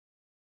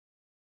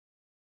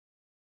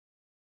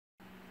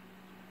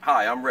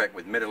Hi, I'm Rick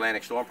with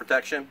Midatlantic Storm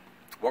Protection.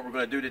 What we're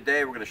going to do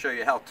today, we're going to show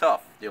you how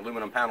tough the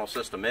aluminum panel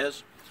system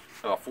is.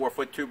 A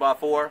 4-foot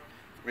 2x4. We're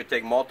going to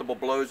take multiple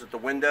blows at the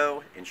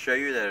window and show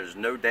you that there's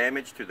no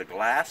damage to the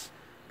glass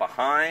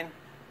behind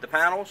the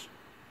panels.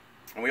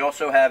 And we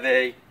also have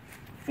a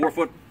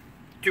 4-foot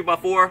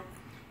 2x4,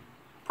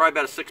 probably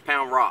about a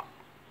 6-pound rock.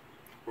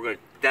 We're going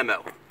to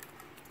demo.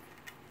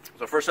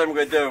 So first thing we're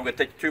going to do, we're going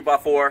to take the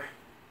 2x4.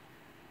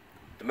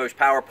 The most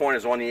power point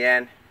is on the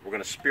end. We're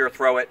going to spear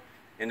throw it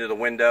into the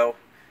window,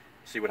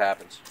 see what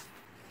happens.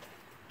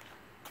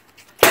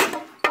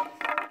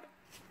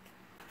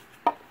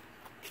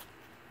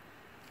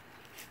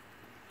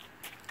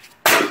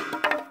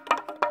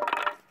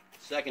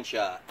 Second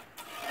shot.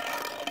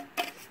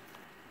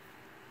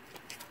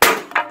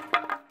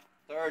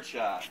 Third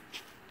shot.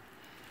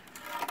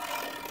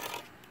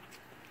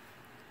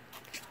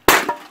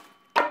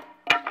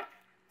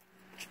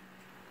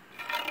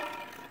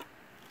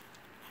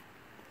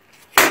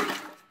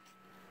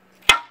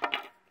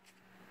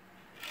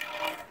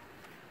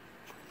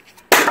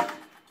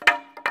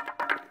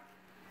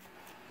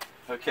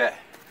 Okay,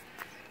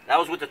 that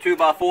was with the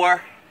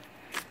 2x4.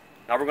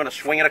 Now we're going to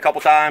swing it a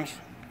couple times.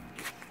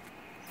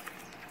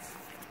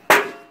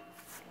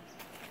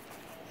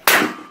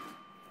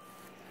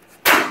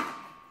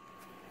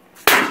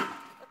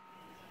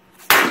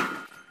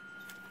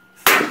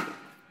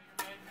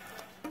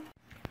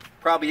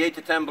 Probably 8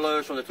 to 10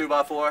 blows from the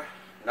 2x4.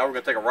 Now we're going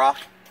to take a rock.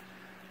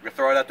 We're going to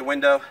throw it out the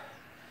window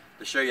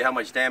to show you how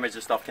much damage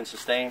this stuff can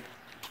sustain.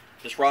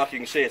 This rock, you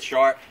can see it's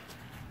sharp,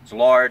 it's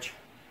large.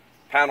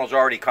 Panel's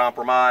already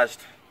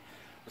compromised.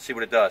 Let's see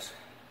what it does.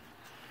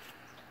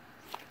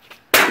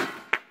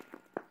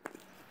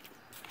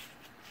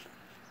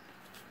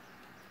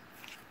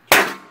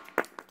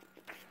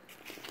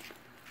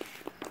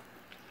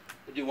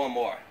 We'll do one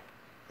more.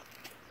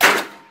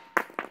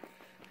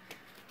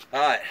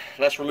 Alright,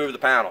 let's remove the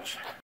panels.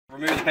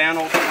 Remove the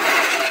panels.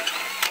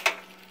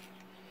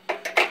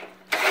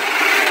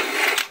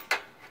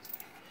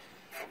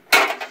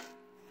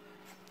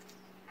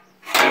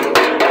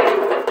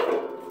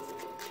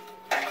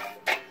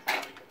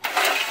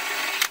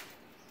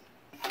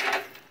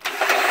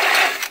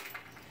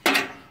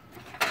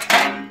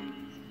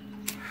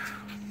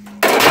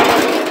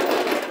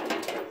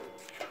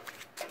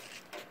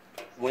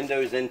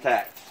 Windows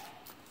intact.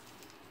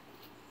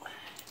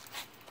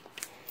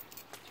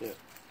 That's it.